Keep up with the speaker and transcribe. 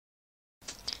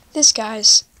This,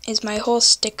 guys, is my whole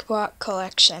stickbot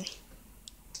collection.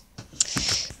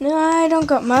 No, I don't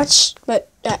got much, but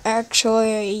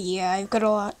actually, yeah, I've got a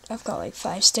lot. I've got like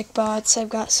 5 stickbots. I've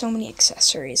got so many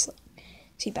accessories.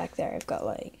 See back there, I've got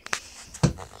like,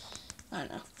 I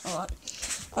don't know, a lot.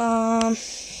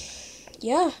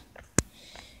 Yeah.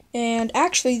 And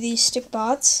actually, these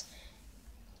stickbots,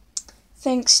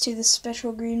 thanks to the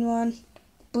special green one,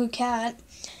 blue cat,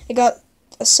 I got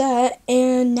a set,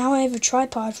 and now I have a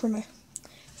tripod for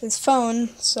this phone.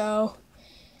 So,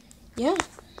 yeah.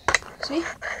 See?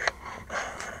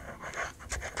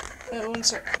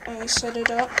 Once I set it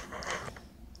up,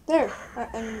 there.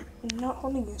 I'm not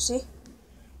holding you. See?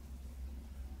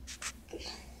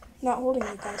 Not holding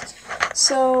you guys.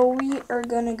 So we are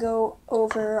gonna go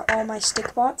over all my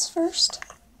stickbots first.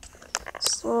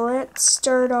 So let's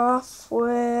start off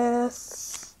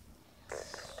with,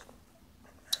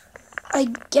 I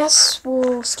guess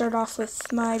we'll start off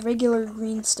with my regular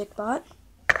green stickbot.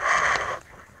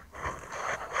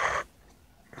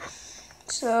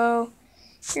 So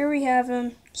here we have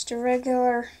him, just a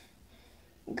regular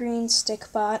green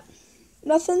stickbot.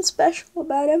 Nothing special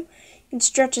about him. He can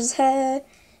stretch his head,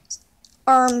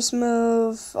 arms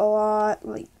move a lot,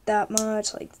 like that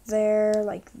much, like there.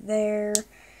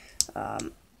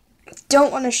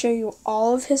 Don't want to show you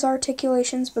all of his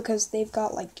articulations because they've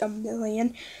got like a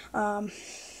million.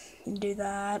 Do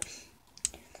that.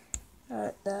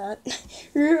 That.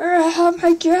 Oh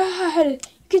my god!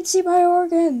 You can see my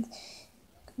organs!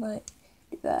 Like,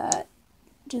 do that.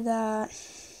 Do that.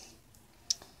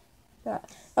 That.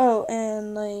 Oh,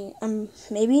 and like,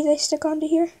 maybe they stick onto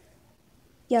here?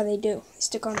 Yeah, they do. They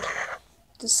stick onto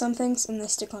some things, and they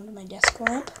stick onto my desk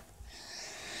lamp.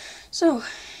 So,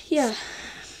 yeah.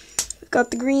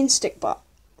 Got the green stickbot.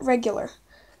 Regular.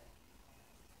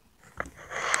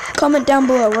 Comment down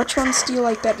below, which ones do you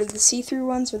like better, the see-through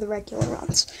ones or the regular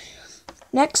ones?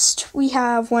 Next, we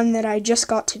have one that I just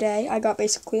got today. I got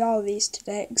basically all of these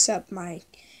today, except my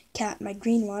cat, my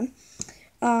green one.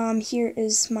 Here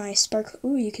is my sparkle.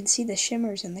 Ooh, you can see the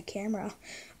shimmers in the camera.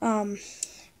 Oh,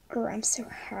 I'm so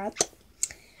hot.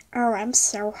 Oh, I'm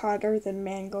so hotter than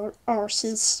mango. Oh,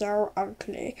 she's so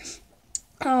ugly.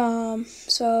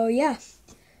 So yeah.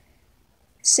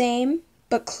 Same,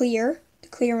 but clear. The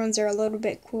clear ones are a little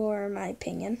bit cooler in my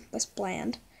opinion. Less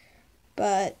bland.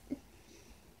 But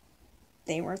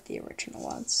they weren't the original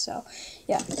ones, so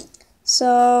yeah.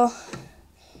 So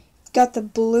got the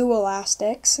blue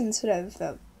elastics instead of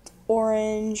the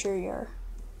orange or your,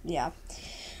 yeah.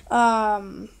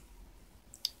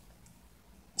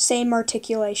 Same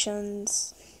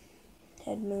articulations,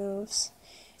 head moves.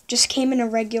 Just came in a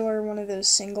regular one of those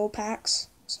single packs,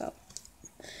 so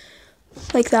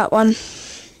like that one.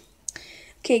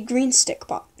 Okay, green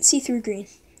stickbot, see-through green,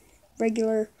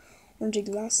 regular orange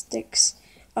elastics,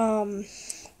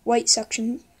 white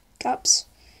suction cups,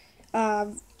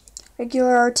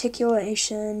 regular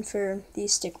articulation for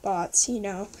these stickbots, you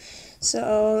know.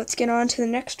 So let's get on to the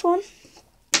next one.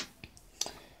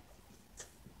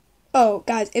 Oh,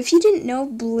 guys, if you didn't know,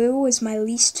 blue is my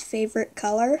least favorite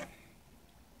color.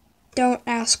 Don't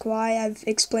ask why. I've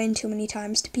explained too many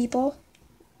times to people.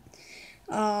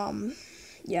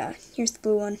 Yeah, here's the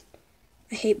blue one.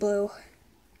 I hate blue.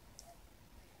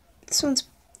 This one's...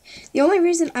 The only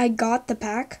reason I got the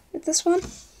pack with this one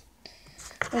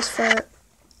was for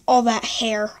all that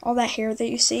hair. All that hair that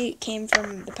you see came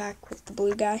from the pack with the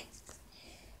blue guy.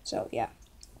 So, yeah.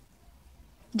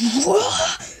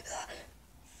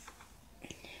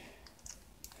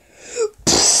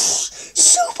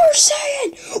 Super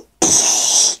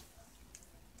Saiyan!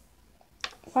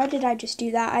 Why did I just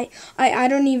do that? I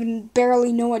don't even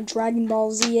barely know what Dragon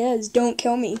Ball Z is. Don't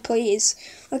kill me, please.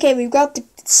 Okay, we've got the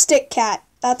stick cat.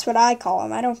 That's what I call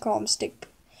him. I don't call him stick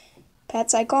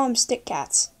pets. I call him stick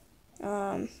cats.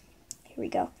 Here we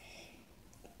go.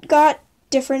 Got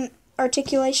different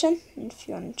articulation, if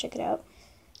you want to check it out.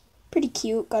 Pretty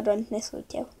cute. Got a nice little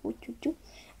tail.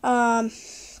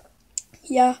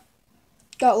 Yeah.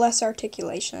 Got less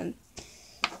articulation.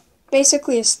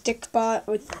 Basically a stickbot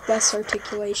with less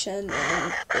articulation,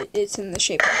 and it's in the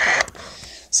shape of a cat.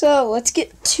 So let's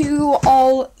get to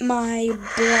all my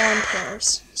blonde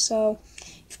hairs. So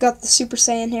you've got the Super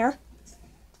Saiyan hair.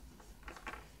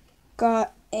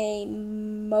 Got a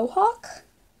mohawk,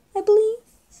 I believe.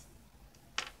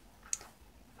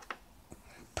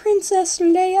 Princess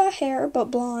Leia hair,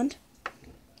 but blonde.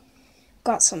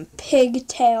 Got some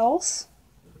pigtails.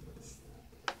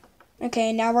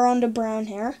 Okay, now we're on to brown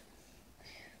hair.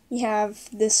 We have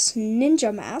this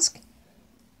ninja mask.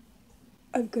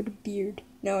 I've got a beard.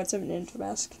 No, it's a ninja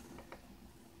mask.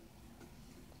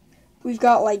 We've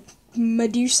got like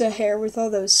Medusa hair with all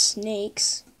those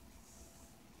snakes.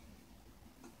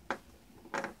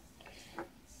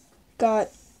 Got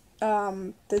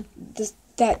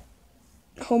that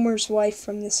Homer's wife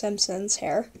from The Simpsons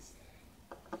hair.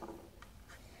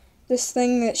 This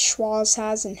thing that Schwoz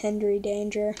has in Henry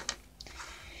Danger.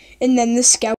 And then the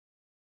scout